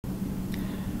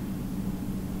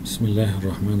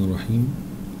Bismillahirrahmanirrahim.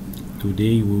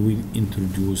 Today we will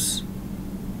introduce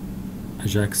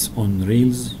Ajax on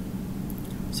Rails.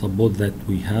 Suppose that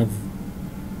we have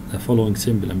the following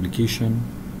simple application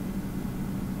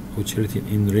which written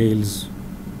in Rails,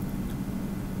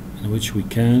 in which we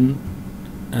can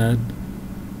add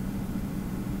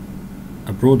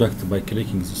a product by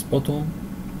clicking this button.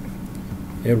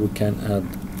 Here we can add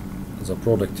the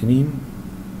product name,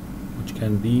 which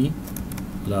can be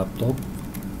laptop.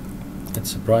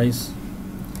 Its price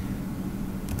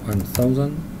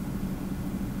 1000,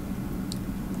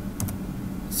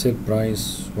 sale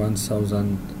price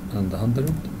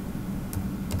 1100,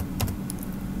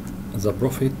 the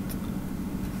profit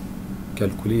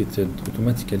calculated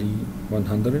automatically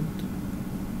 100.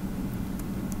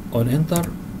 On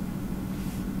enter,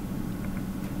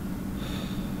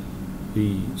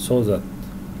 we saw that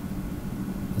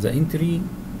the entry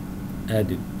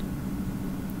added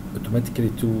automatically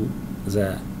to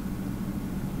the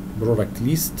product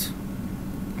list,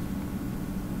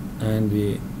 and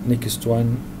the next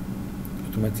one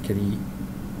automatically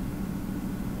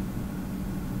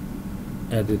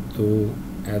added to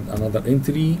add another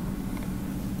entry,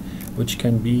 which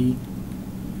can be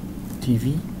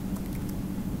TV.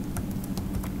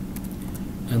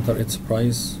 Enter its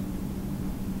price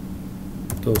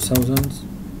 2000,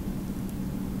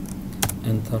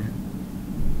 enter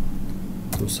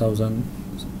 2000,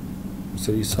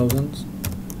 3000,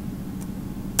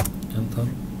 enter.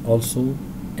 Also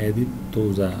added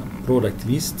to the product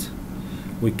list.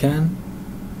 We can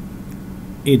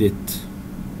edit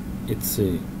its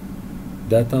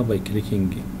data by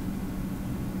clicking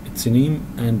its name,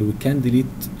 and we can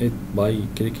delete it by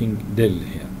clicking del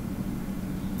here.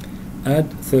 Add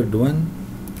third one,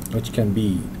 which can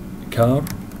be car.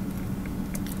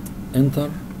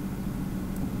 Enter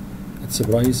its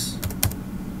price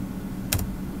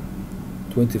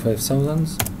 25,000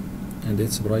 and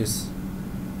its price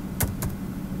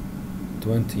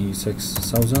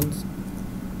 26,000.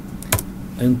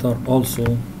 Enter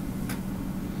also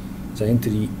the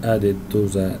entry added to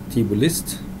the table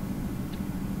list.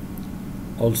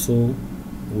 Also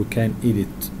we can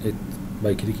edit it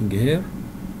by clicking here,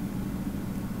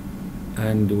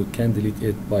 and we can delete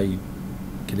it by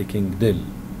clicking del.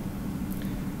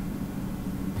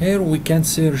 Here we can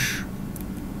search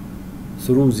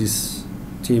through this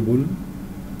table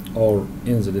or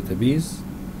in the database.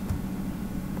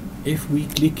 If we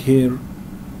click here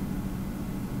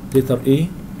letter A,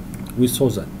 we saw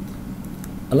that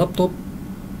a laptop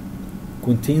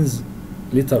contains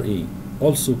letter A,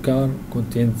 also car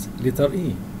contains letter A.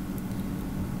 You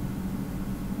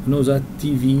know that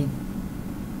TV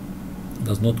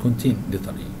does not contain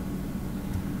letter A.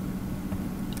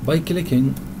 By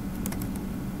clicking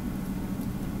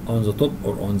on the top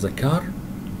or on the car,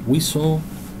 we saw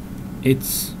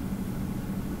its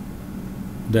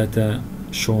data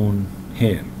shown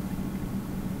here.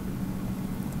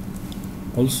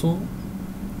 Also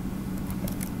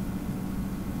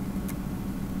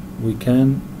we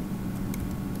can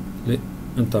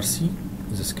enter C,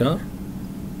 this car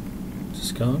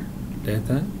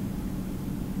data,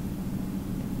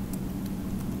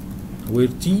 where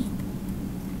T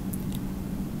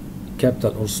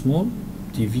capital or small,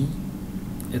 TV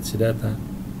its data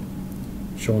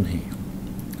shown here.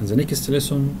 In the next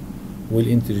lesson we'll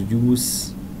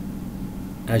introduce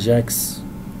Ajax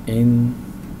in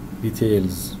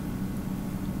details.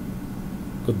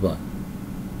 Goodbye.